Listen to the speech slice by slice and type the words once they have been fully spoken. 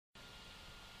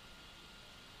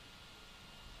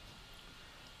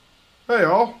Hey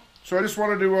all, so I just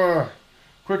wanted to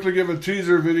quickly give a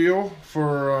teaser video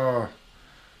for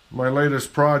my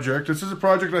latest project. This is a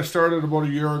project I started about a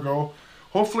year ago.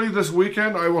 Hopefully this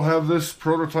weekend I will have this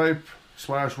prototype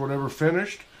slash whatever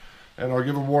finished, and I'll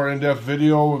give a more in-depth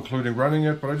video including running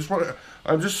it. But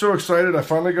I'm just so excited. I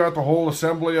finally got the whole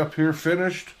assembly up here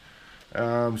finished.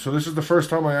 So this is the first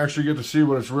time I actually get to see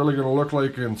what it's really going to look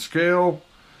like in scale.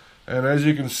 And as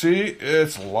you can see,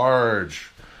 it's large.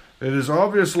 It is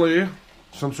obviously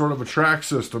some sort of a track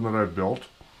system that I've built.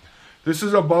 This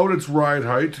is about its ride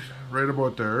height, right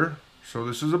about there. So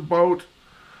this is the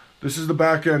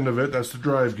back end of it. That's the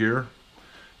drive gear.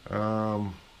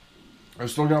 I've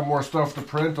still got more stuff to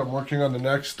print. I'm working on the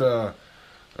next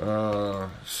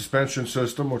suspension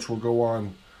system, which will go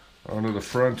onto the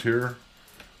front here.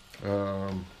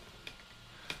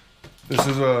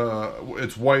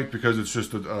 It's white because it's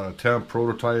just a temp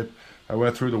prototype. I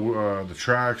went through the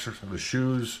tracks, the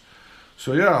shoes.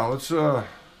 So yeah,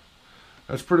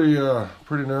 that's pretty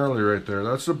gnarly right there.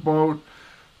 That's about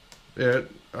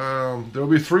it. There'll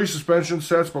be 3 suspension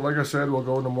sets, but like I said, we'll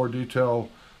go into more detail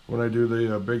when I do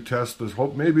the big test.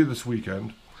 Maybe this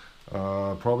weekend,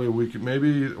 probably a week,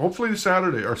 maybe hopefully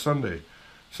Saturday or Sunday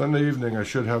evening. I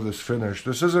should have this finished.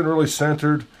 This isn't really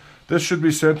centered. This should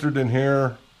be centered in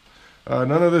here.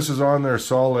 None of this is on there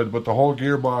solid, but the whole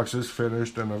gearbox is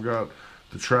finished, and I've got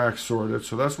the tracks sorted.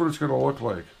 So that's what it's going to look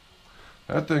like.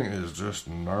 That thing is just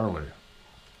gnarly.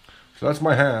 So that's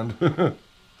my hand.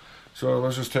 So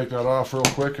let's just take that off real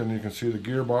quick, and you can see the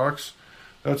gearbox.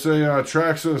 That's a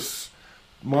Traxxas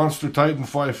Monster Titan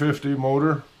 550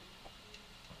 motor.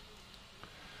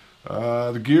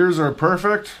 The gears are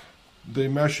perfect. They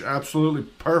mesh absolutely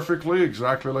perfectly,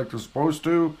 exactly like they're supposed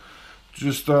to.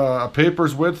 Just a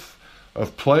paper's width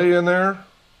of play in there.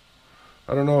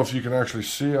 I don't know if you can actually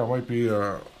see. I might be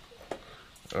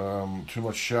too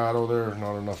much shadow there,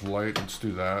 not enough light. Let's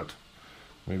do that.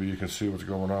 Maybe you can see what's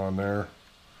going on there.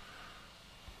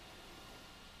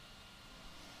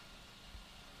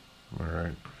 All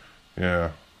right.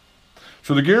 Yeah.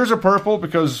 So the gears are purple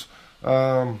because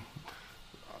I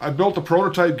built a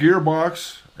prototype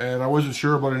gearbox and I wasn't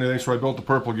sure about anything, so I built the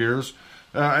purple gears.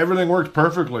 Everything worked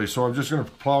perfectly, so I'm just going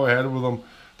to plow ahead with them.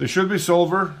 They should be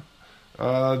silver.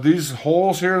 These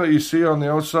holes here that you see on the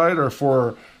outside are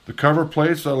for the cover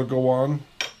plates that'll go on.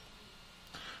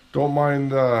 Don't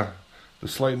mind the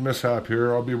slight mishap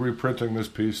here. I'll be reprinting this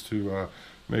piece to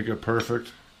make it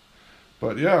perfect.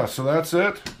 But yeah, so that's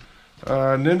it.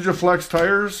 Ninja Flex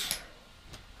tires.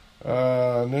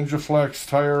 Ninja Flex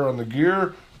tire on the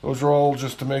gear. Those are all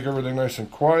just to make everything nice and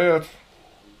quiet.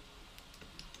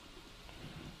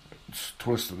 It's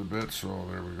twisted a bit, so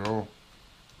there we go.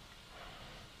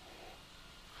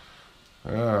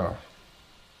 Yeah,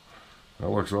 that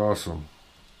looks awesome.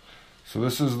 So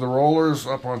this is the rollers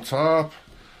up on top.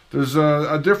 There's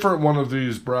a different one of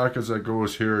these brackets that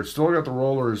goes here. It's still got the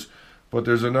rollers, but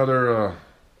there's another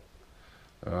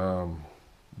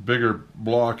bigger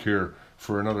block here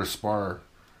for another spar,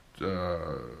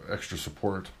 extra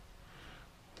support.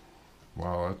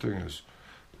 Wow, that thing is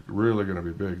really going to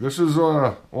be big. This is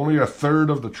only a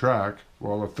third of the track,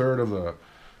 well, a third of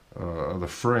the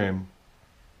frame.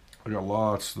 I got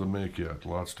lots to make yet,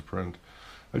 lots to print.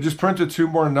 I just printed 2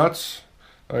 more nuts.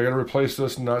 I got to replace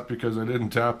this nut because I didn't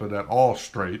tap it at all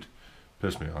straight.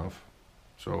 Pissed me off.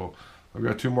 So I've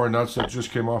got 2 more nuts that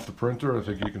just came off the printer. I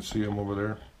think you can see them over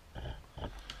there.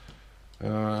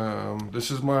 This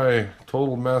is my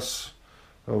total mess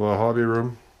of a hobby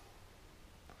room.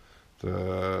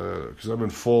 Because I'm in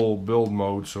full build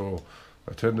mode, so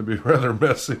I tend to be rather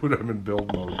messy when I'm in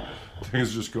build mode.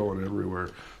 Things just going everywhere.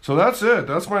 So that's it.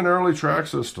 That's my gnarly track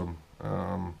system.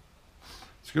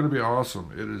 It's going to be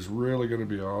awesome. It is really going to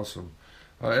be awesome.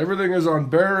 Everything is on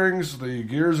bearings. The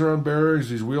gears are on bearings.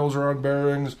 These wheels are on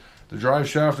bearings. The drive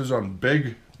shaft is on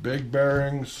big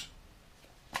bearings.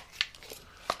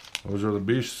 Those are the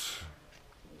beasts.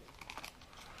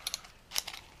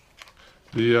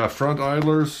 The front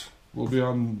idlers will be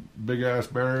on big ass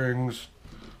bearings.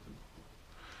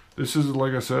 This is,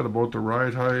 like I said, about the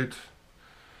ride height.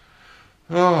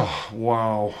 Oh,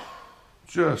 wow.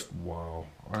 Just wow.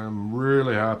 I'm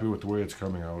really happy with the way it's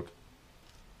coming out.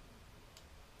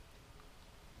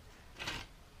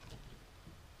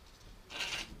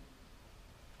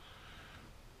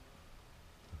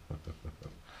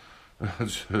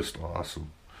 That's just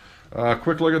awesome.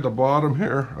 Quick look at the bottom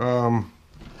here.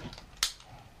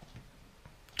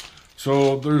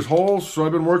 So there's holes. So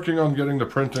I've been working on getting the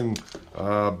printing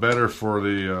better for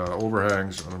the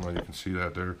overhangs. I don't know if you can see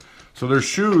that there. So there's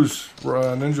shoes.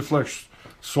 Ninja Flex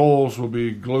soles will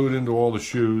be glued into all the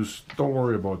shoes. Don't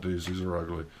worry about these. These are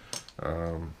ugly.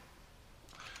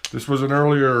 This was an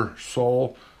earlier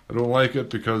sole. I don't like it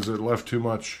because it left too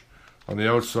much on the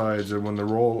outsides, and when the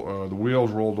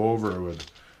wheels rolled over, it would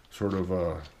sort of.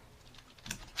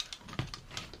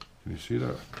 Can you see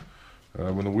that?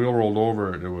 When the wheel rolled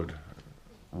over, it would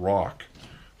rock.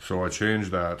 So I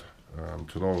changed that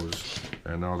to those,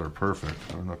 and now they're perfect.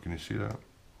 I don't know. Can you see that?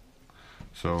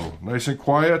 So nice and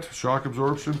quiet, shock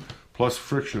absorption plus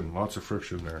friction. Lots of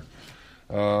friction there.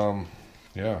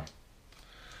 Yeah.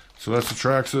 So that's the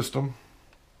track system.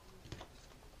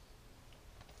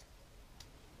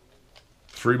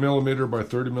 3mm by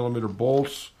 30mm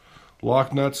bolts,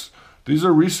 lock nuts. These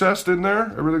are recessed in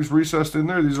there. Everything's recessed in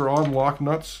there. These are on lock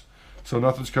nuts, so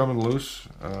nothing's coming loose.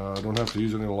 I don't have to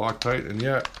use any Loctite, and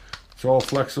yet it's all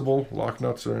flexible. Lock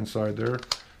nuts are inside there.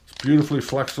 It's beautifully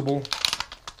flexible.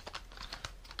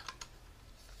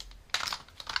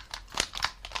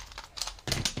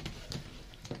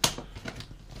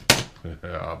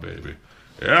 Yeah, baby.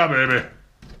 Yeah, baby.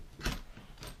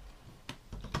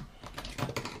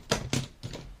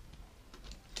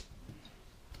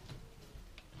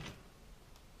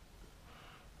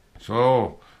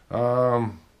 So,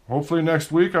 hopefully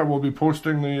next week I will be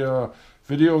posting the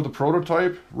video of the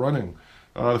prototype running.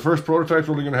 The first prototype is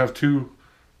only going to have 2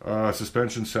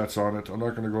 suspension sets on it. I'm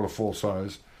not going to go to full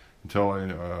size until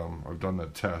I've done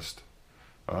that test.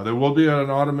 There will be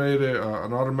an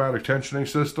automatic tensioning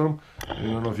system. I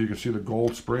don't know if you can see the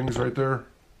gold springs right there.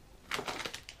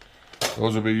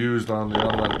 Those will be used on the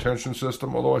automatic tension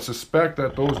system, although I suspect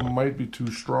that those might be too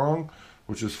strong,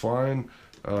 which is fine.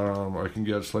 I can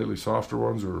get slightly softer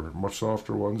ones, or much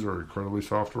softer ones, or incredibly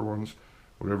softer ones,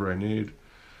 whatever I need.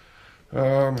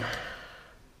 I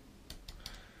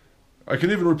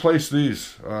can even replace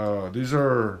these. These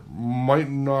might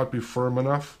not be firm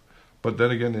enough, but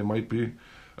then again, they might be.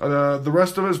 The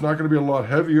rest of it is not going to be a lot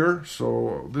heavier,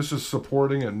 so this is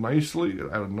supporting it nicely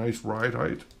at a nice ride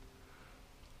height.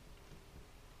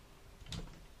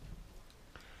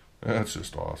 That's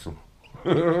just awesome.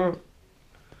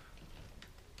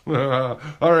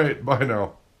 All right, bye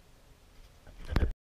now.